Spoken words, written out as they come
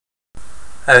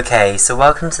Okay, so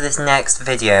welcome to this next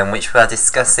video in which we are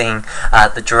discussing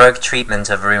the drug treatment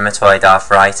of rheumatoid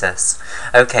arthritis.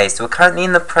 Okay, so we're currently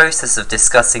in the process of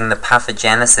discussing the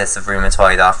pathogenesis of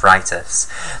rheumatoid arthritis.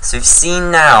 So we've seen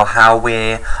now how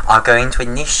we are going to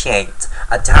initiate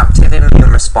adaptive immune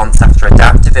response after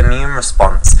adaptive immune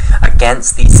response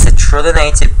against these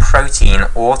citrullinated protein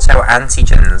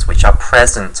autoantigens which are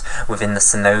present within the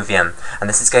synovium. And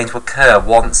this is going to occur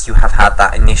once you have had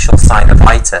that initial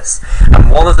synovitis.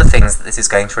 And one of the things that this is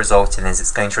going to result in is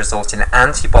it's going to result in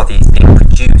antibodies being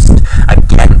produced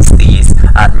against these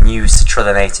new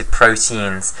citrullinated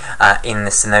proteins in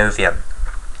the synovium.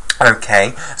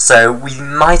 Okay, so we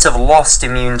might have lost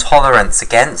immune tolerance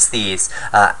against these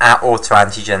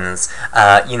autoantigens.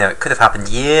 It could have happened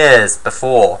years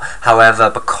before.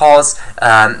 However, because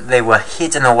they were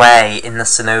hidden away in the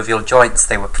synovial joints,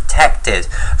 they were protected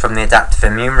from the adaptive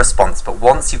immune response. But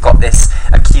once you've got this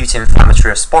acute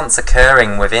inflammatory response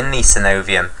occurring within the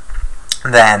synovium,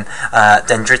 then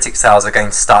dendritic cells are going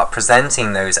to start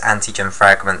presenting those antigen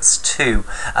fragments to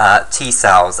T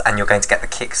cells, and you're going to get the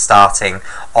kick-starting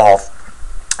of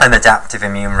an adaptive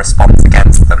immune response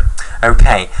against them.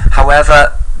 Okay,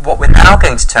 however, what we're now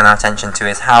going to turn our attention to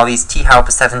is how these T helper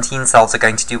 17 cells are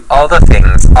going to do other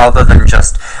things other than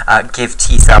just give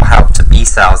T cell help to B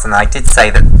cells. And I did say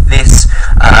that this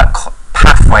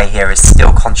pathway here is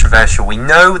still controversial. We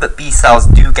know that B cells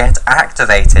do get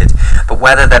activated, but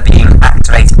whether they're being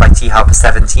activated by T helper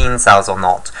 17 cells or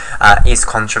not is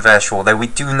controversial, although we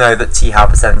do know that T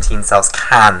helper 17 cells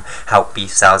can help B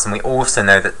cells, and we also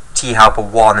know that T helper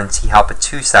 1 and T helper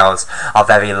 2 cells are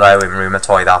very low in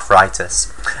rheumatoid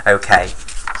arthritis. Okay,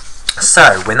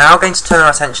 so we're now going to turn our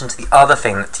attention to the other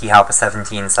thing that T helper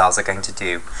 17 cells are going to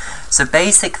do. So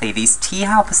basically, these T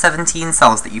helper 17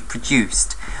 cells that you've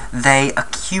produced, they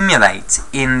accumulate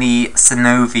in the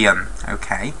synovium.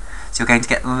 Okay, so you're going to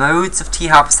get loads of T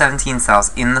helper 17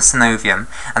 cells in the synovium,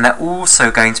 and they're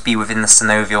also going to be within the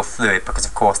synovial fluid because,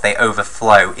 of course, they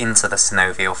overflow into the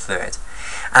synovial fluid.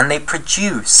 And they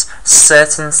produce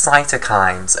certain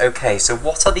cytokines. Okay, so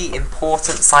what are the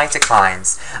important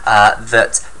cytokines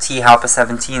that T helper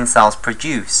 17 cells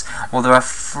produce? Well, there are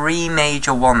three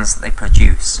major ones that they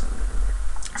produce.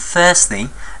 Firstly,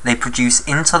 they produce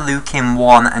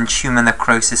interleukin-1 and tumor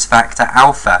necrosis factor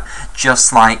alpha,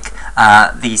 just like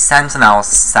the sentinel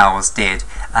cells did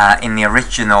in the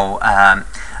original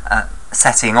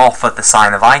setting off of the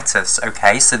synovitis.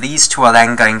 Okay, so these two are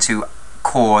then going to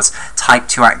cause type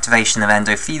 2 activation of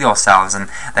endothelial cells, and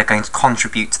they're going to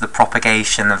contribute to the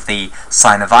propagation of the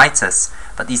synovitis.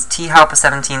 But these T helper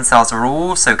 17 cells are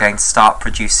also going to start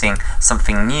producing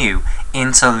something new,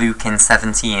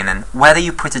 interleukin-17, and whether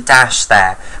you put a dash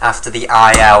there after the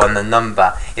IL and the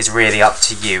number is really up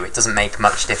to you. It doesn't make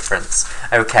much difference.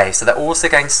 Okay, so they're also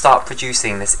going to start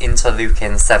producing this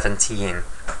interleukin-17.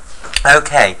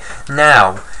 Okay,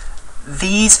 now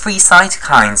these three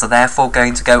cytokines are therefore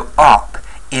going to go up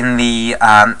in the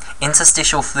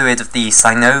interstitial fluid of the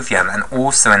synovium and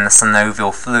also in the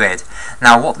synovial fluid.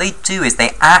 Now what they do is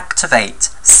they activate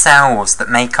cells that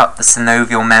make up the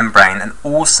synovial membrane and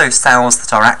also cells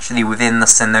that are actually within the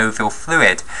synovial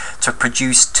fluid to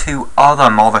produce two other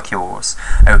molecules.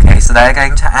 Okay, so they're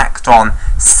going to act on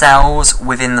cells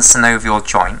within the synovial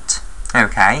joint,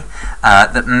 okay,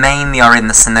 that mainly are in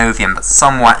the synovium, but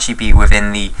some will actually be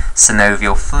within the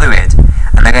synovial fluid.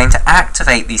 And they're going to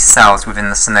activate these cells within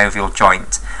the synovial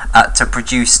joint to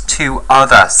produce two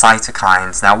other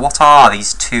cytokines. Now, what are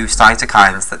these two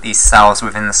cytokines that these cells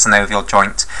within the synovial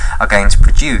joint are going to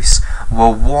produce?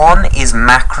 Well, one is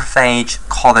macrophage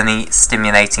colony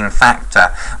stimulating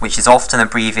factor, which is often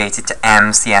abbreviated to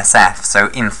MCSF. So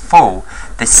in full,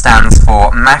 this stands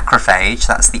for macrophage,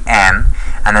 that's the M,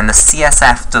 and then the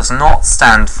CSF does not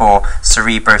stand for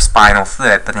cerebrospinal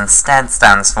fluid, but instead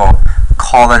stands for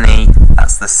colony,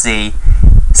 that's the C,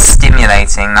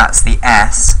 stimulating, that's the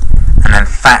S, and then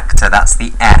factor, that's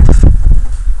the F.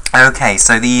 Okay,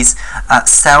 so these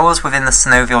cells within the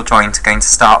synovial joint are going to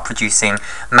start producing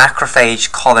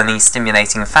macrophage colony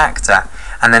stimulating factor,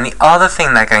 and then the other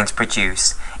thing they're going to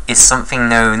produce is something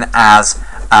known as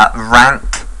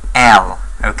rank L,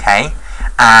 okay?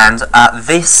 And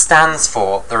this stands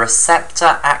for the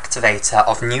receptor activator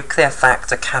of nuclear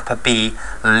factor kappa B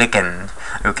ligand.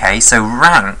 Okay, so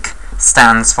rank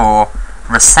stands for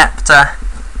receptor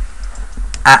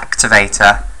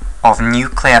activator of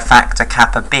nuclear factor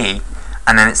kappa B,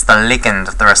 and then it's the ligand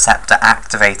of the receptor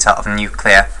activator of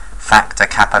nuclear factor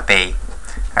kappa B.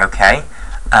 Okay,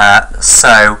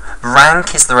 so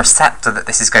rank is the receptor that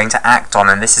this is going to act on,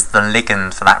 and this is the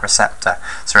ligand for that receptor.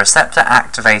 So receptor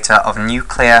activator of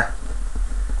nuclear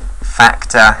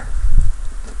factor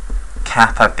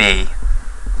kappa B,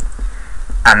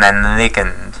 and then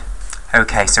ligand.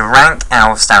 Okay, so rank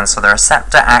L stands for the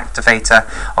receptor activator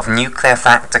of nuclear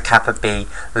factor kappa B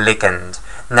ligand.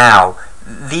 Now,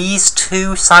 these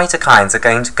two cytokines are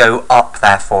going to go up,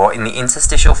 therefore, in the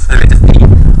interstitial fluid of the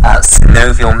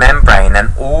synovial membrane,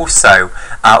 and also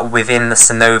within the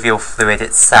synovial fluid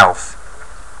itself.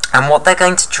 And what they're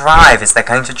going to drive is they're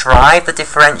going to drive the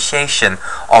differentiation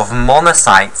of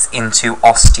monocytes into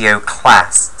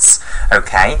osteoclasts.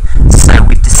 Okay, so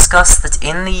we've discussed that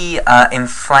in the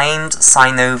inflamed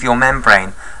synovial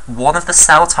membrane, one of the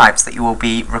cell types that you will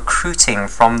be recruiting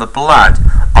from the blood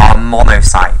are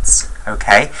monocytes.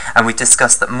 Okay, and we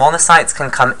discussed that monocytes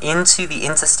can come into the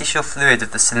interstitial fluid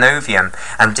of the synovium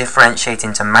and differentiate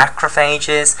into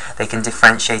macrophages, they can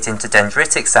differentiate into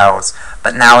dendritic cells,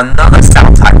 but now another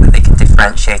cell type that they can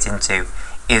differentiate into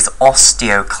is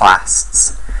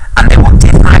osteoclasts. And they will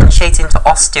differentiate into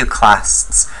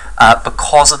osteoclasts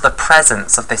because of the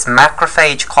presence of this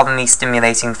macrophage colony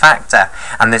stimulating factor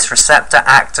and this receptor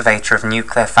activator of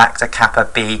nuclear factor kappa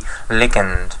B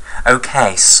ligand.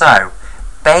 Okay, so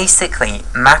basically,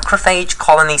 macrophage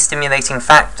colony stimulating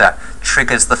factor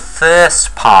triggers the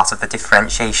first part of the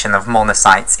differentiation of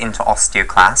monocytes into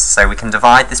osteoclasts. So we can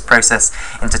divide this process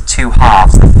into two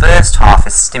halves. The first half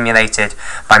is stimulated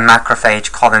by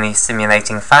macrophage colony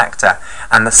stimulating factor,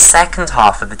 and the second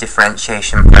half of the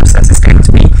differentiation process is going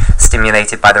to be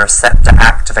stimulated by the receptor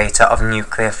activator of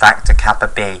nuclear factor kappa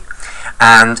B.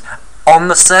 And on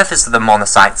the surface of the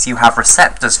monocytes, you have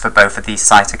receptors for both of these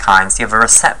cytokines. You have a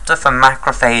receptor for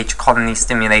macrophage colony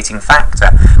stimulating factor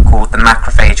called the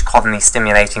macrophage colony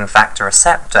stimulating factor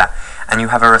receptor, and you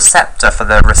have a receptor for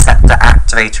the receptor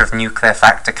activator of nuclear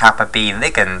factor kappa B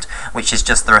ligand, which is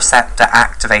just the receptor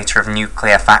activator of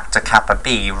nuclear factor kappa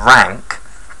B, rank.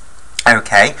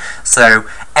 Okay, so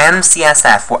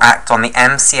MCSF will act on the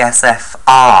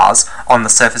MCSFRs on the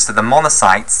surface of the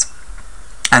monocytes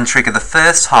and trigger the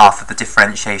first half of the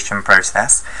differentiation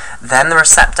process. Then the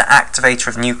receptor activator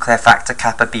of nuclear factor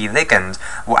kappa B ligand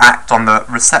will act on the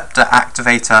receptor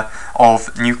activator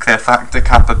of nuclear factor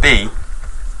kappa B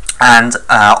and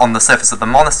on the surface of the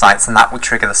monocytes, and that will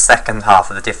trigger the second half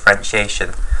of the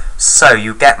differentiation. So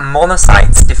you get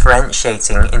monocytes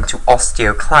differentiating into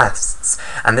osteoclasts,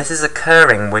 and this is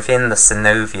occurring within the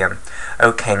synovium.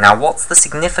 Okay, now what's the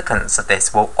significance of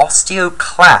this? Well,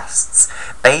 osteoclasts,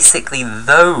 basically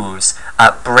those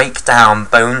break down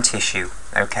bone tissue.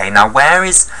 Okay, now where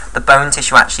is the bone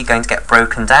tissue actually going to get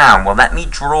broken down? Well, let me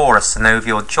draw a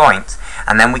synovial joint,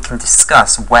 and then we can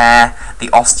discuss where the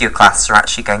osteoclasts are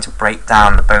actually going to break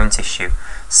down the bone tissue.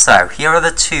 So, here are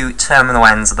the two terminal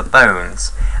ends of the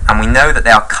bones, and we know that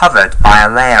they are covered by a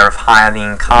layer of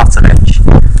hyaline cartilage.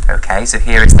 Okay, so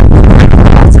here is the hyaline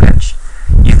cartilage.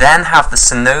 You then have the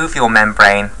synovial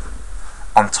membrane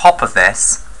on top of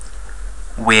this,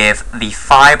 with the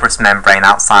fibrous membrane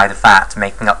outside of that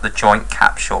making up the joint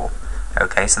capsule.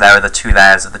 Okay, so there are the two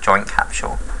layers of the joint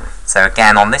capsule. So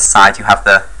again, on this side you have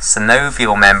the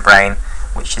synovial membrane,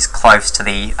 which is close to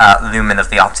the lumen of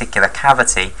the articular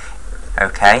cavity.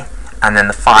 Okay, and then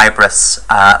the fibrous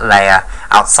layer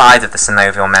outside of the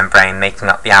synovial membrane making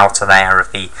up the outer layer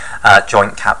of the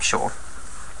joint capsule.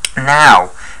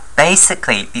 Now,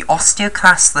 basically, the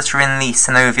osteoclasts that are in the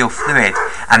synovial fluid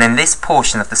and in this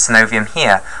portion of the synovium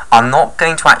here are not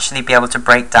going to actually be able to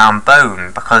break down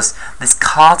bone because this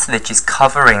cartilage is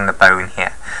covering the bone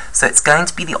here. So it's going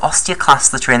to be the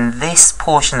osteoclasts that are in this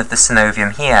portion of the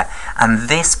synovium here, and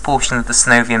this portion of the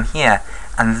synovium here,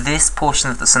 and this portion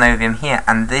of the synovium here,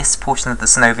 and this portion of the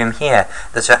synovium here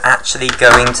that are actually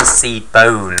going to see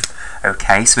bone.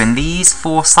 Okay, so in these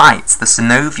four sites, the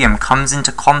synovium comes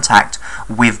into contact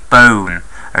with bone.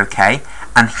 Okay,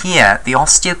 and here, the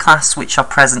osteoclasts which are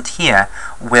present here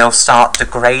will start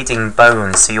degrading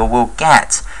bone, so you will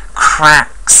get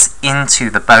cracks into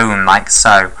the bone like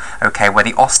so. Okay, where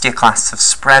the osteoclasts have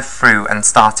spread through and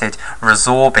started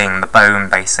resorbing the bone,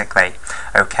 basically.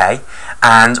 Okay,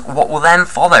 and what will then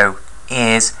follow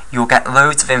is you'll get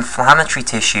loads of inflammatory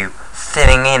tissue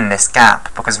filling in this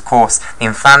gap, because of course the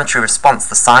inflammatory response,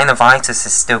 the synovitis,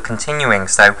 is still continuing,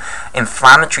 so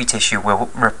inflammatory tissue will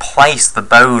replace the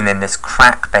bone in this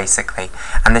crack, basically,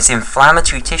 and this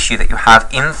inflammatory tissue that you have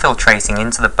infiltrating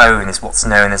into the bone is what's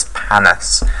known as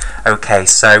pannus. Okay,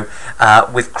 so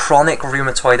with chronic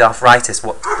rheumatoid arthritis,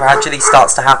 what gradually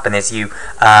starts to happen is you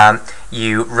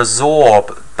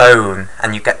resorb bone,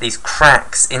 and you get these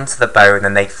cracks into the bone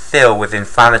and they fill with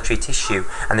inflammatory tissue,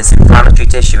 and this inflammatory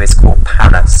tissue is called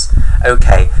pannus.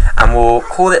 Okay, and we'll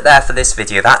call it there for this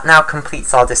video. That now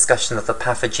completes our discussion of the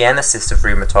pathogenesis of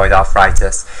rheumatoid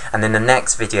arthritis, and in the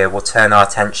next video we'll turn our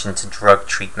attention to drug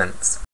treatments.